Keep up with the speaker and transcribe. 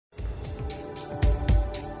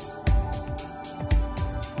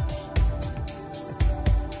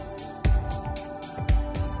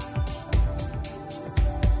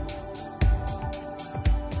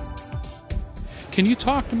Can you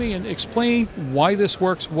talk to me and explain why this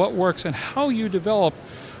works, what works, and how you develop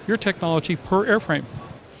your technology per airframe?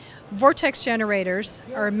 Vortex generators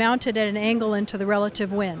are mounted at an angle into the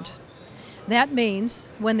relative wind. That means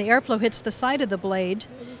when the airflow hits the side of the blade,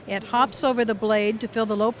 it hops over the blade to fill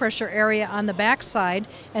the low pressure area on the back side,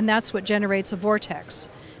 and that's what generates a vortex.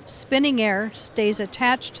 Spinning air stays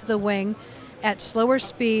attached to the wing at slower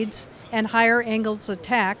speeds and higher angles of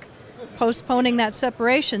attack, postponing that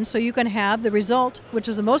separation so you can have the result, which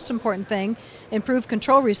is the most important thing, improved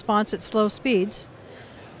control response at slow speeds,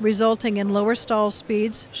 resulting in lower stall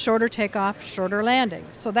speeds, shorter takeoff, shorter landing.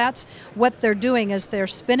 So that's what they're doing, is they're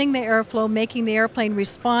spinning the airflow, making the airplane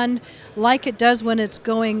respond like it does when it's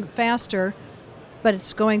going faster, but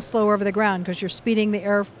it's going slower over the ground because you're speeding the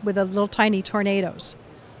air with the little tiny tornadoes.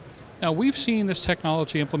 Now, we've seen this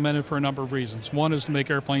technology implemented for a number of reasons. One is to make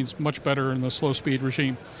airplanes much better in the slow speed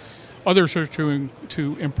regime. Others are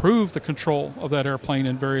to improve the control of that airplane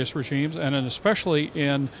in various regimes, and especially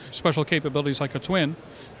in special capabilities like a twin.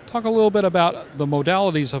 Talk a little bit about the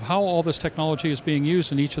modalities of how all this technology is being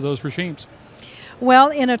used in each of those regimes. Well,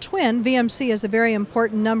 in a twin, VMC is a very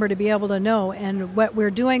important number to be able to know, and what we're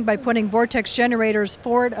doing by putting vortex generators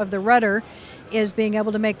forward of the rudder is being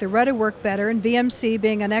able to make the rudder work better, and VMC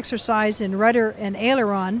being an exercise in rudder and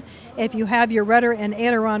aileron. If you have your rudder and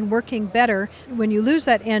aileron working better, when you lose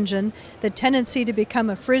that engine, the tendency to become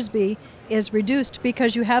a frisbee is reduced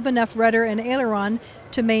because you have enough rudder and aileron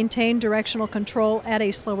to maintain directional control at a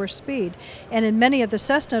slower speed. And in many of the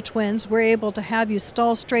Cessna twins, we're able to have you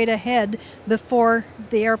stall straight ahead before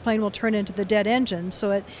the airplane will turn into the dead engine.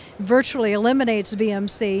 So it virtually eliminates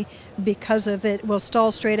VMC because of it will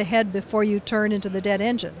stall straight ahead before you turn into the dead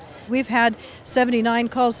engine. We've had 79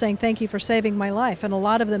 calls saying thank you for saving my life, and a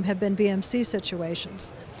lot of them have been VMC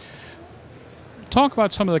situations. Talk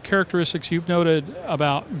about some of the characteristics you've noted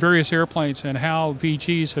about various airplanes and how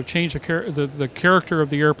VGs have changed the character of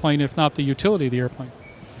the airplane, if not the utility of the airplane.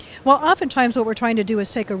 Well, oftentimes what we're trying to do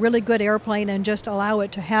is take a really good airplane and just allow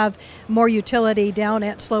it to have more utility down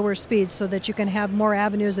at slower speeds so that you can have more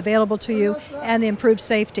avenues available to you and improve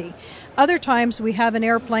safety. Other times we have an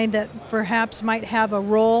airplane that perhaps might have a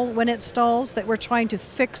roll when it stalls, that we're trying to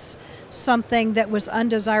fix something that was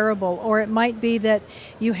undesirable, or it might be that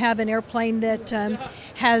you have an airplane that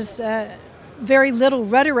has very little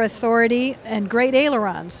rudder authority and great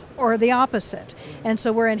ailerons, or the opposite. And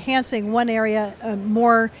so we're enhancing one area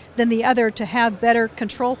more than the other to have better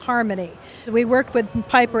control harmony. We worked with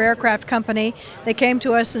Piper Aircraft Company. They came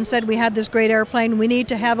to us and said, we have this great airplane, we need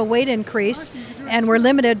to have a weight increase, and we're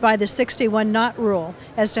limited by the 61 knot rule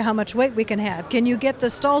as to how much weight we can have. Can you get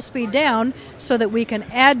the stall speed down so that we can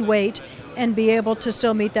add weight and be able to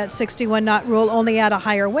still meet that 61 knot rule, only at a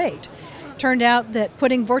higher weight? Turned out that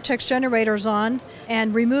putting vortex generators on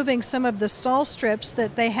and removing some of the stall strips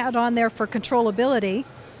that they had on there for controllability,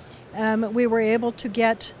 we were able to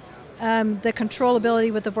get the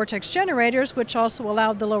controllability with the vortex generators, which also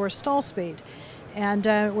allowed the lower stall speed. And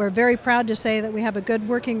we're very proud to say that we have a good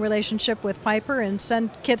working relationship with Piper and send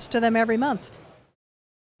kits to them every month.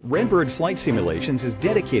 Redbird Flight Simulations is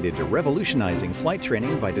dedicated to revolutionizing flight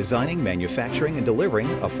training by designing, manufacturing, and delivering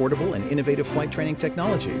affordable and innovative flight training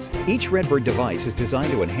technologies. Each Redbird device is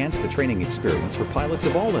designed to enhance the training experience for pilots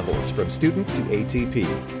of all levels, from student to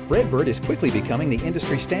ATP. Redbird is quickly becoming the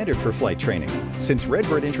industry standard for flight training. Since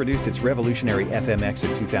Redbird introduced its revolutionary FMX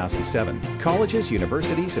in 2007, colleges,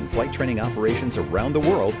 universities, and flight training operations around the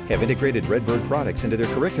world have integrated Redbird products into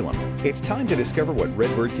their curriculum. It's time to discover what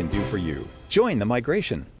Redbird can do for you. Join the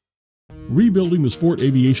migration. Rebuilding the sport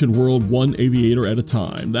aviation world one aviator at a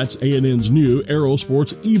time. That's A&N's new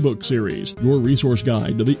Aerosports ebook series, your resource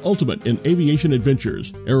guide to the ultimate in aviation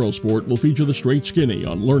adventures. Aerosport will feature the straight skinny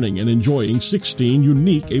on learning and enjoying 16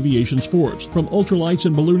 unique aviation sports, from ultralights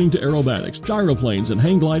and ballooning to aerobatics, gyroplanes and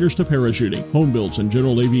hang gliders to parachuting, home builds and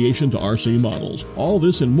general aviation to RC models. All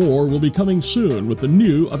this and more will be coming soon with the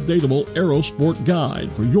new updatable Aerosport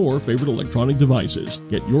guide for your favorite electronic devices.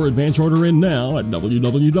 Get your advance order in now at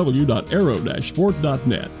www.aero-sport.net.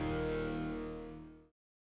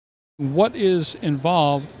 What is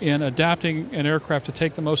involved in adapting an aircraft to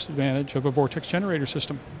take the most advantage of a vortex generator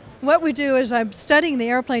system? What we do is I'm studying the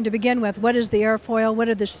airplane to begin with. What is the airfoil? What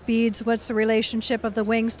are the speeds? What's the relationship of the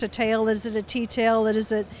wings to tail? Is it a T-tail?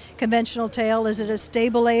 Is it conventional tail? Is it a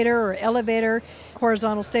stabilator or elevator,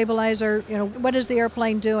 horizontal stabilizer? You know, what is the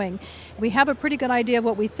airplane doing? We have a pretty good idea of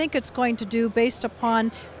what we think it's going to do based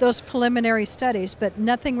upon those preliminary studies, but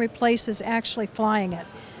nothing replaces actually flying it.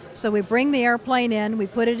 So we bring the airplane in, we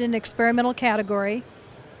put it in experimental category,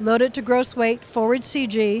 load it to gross weight, forward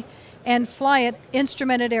CG, and fly an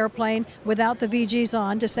instrumented airplane without the VGs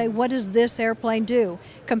on to say, what does this airplane do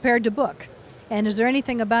compared to book? And is there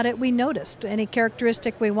anything about it we noticed, any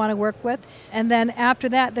characteristic we want to work with? And then after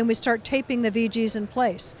that, then we start taping the VGs in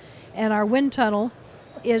place. And our wind tunnel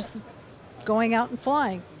is going out and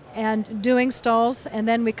flying and doing stalls, and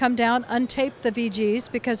then we come down, untape the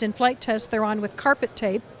VGs, because in flight tests they're on with carpet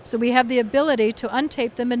tape, so we have the ability to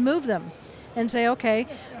untape them and move them and say, okay,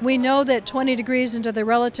 we know that 20 degrees into the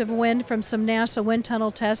relative wind from some NASA wind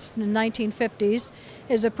tunnel tests in the 1950s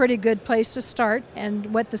is a pretty good place to start,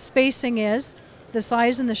 and what the spacing is, the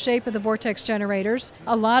size and the shape of the vortex generators.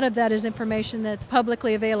 A lot of that is information that's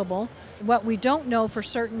publicly available. What we don't know for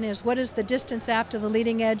certain is what is the distance after the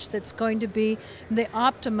leading edge that's going to be the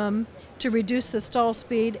optimum to reduce the stall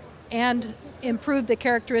speed and improve the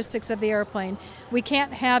characteristics of the airplane. We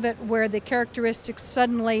can't have it where the characteristics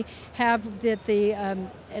suddenly have that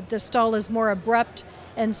the stall is more abrupt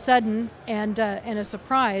and sudden and a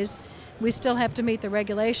surprise. We still have to meet the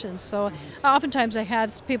regulations. So oftentimes I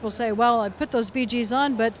have people say, well, I put those VGs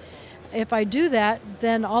on, but if I do that,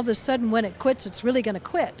 then all of a sudden when it quits, it's really going to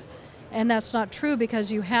quit. And that's not true,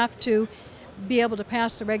 because you have to be able to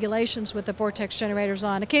pass the regulations with the vortex generators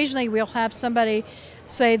on. Occasionally we'll have somebody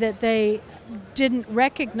say that they didn't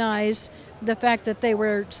recognize the fact that they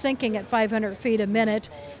were sinking at 500 feet a minute,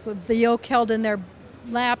 with the yoke held in their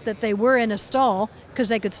lap, that they were in a stall because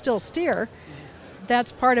they could still steer.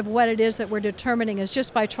 That's part of what it is that we're determining, is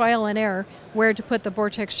just by trial and error where to put the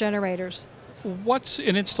vortex generators. What's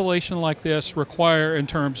an installation like this require in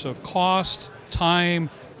terms of cost, time?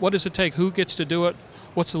 What does it take? Who gets to do it?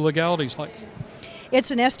 What's the legalities like? It's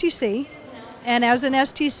an STC, and as an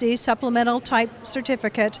STC, supplemental type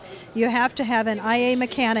certificate, you have to have an IA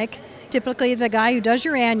mechanic, typically the guy who does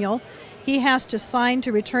your annual. He has to sign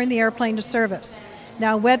to return the airplane to service.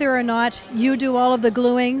 Now, whether or not you do all of the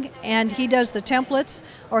gluing and he does the templates,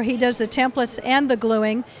 or he does the templates and the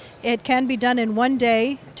gluing, it can be done in one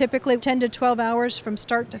day, typically 10 to 12 hours from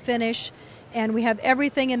start to finish. And we have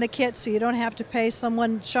everything in the kit, so you don't have to pay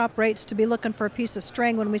someone shop rates to be looking for a piece of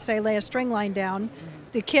string when we say lay a string line down.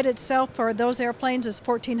 The kit itself for those airplanes is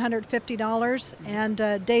 $1,450,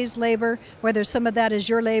 and day's labor, whether some of that is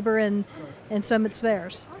your labor and some it's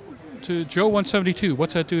theirs. To Joe 172,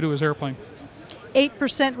 what's that do to his airplane?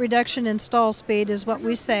 8% reduction in stall speed is what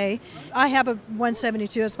we say. I have a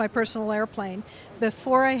 172 as my personal airplane.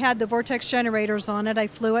 Before I had the vortex generators on it, I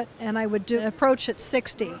flew it and I would do an approach at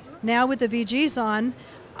 60. Now with the VGs on,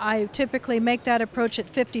 I typically make that approach at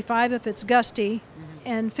 55 if it's gusty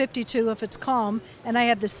and 52 if it's calm, and I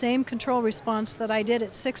have the same control response that I did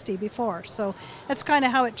at 60 before. So that's kind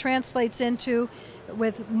of how it translates into,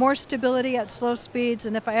 with more stability at slow speeds,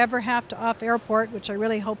 and if I ever have to off airport, which I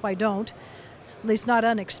really hope I don't, at least not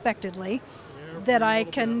unexpectedly, that I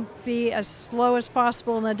can be as slow as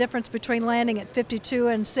possible, and the difference between landing at 52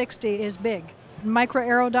 and 60 is big.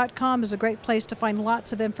 Microaero.com is a great place to find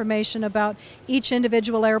lots of information about each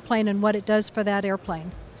individual airplane and what it does for that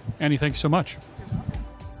airplane. Annie, thanks so much.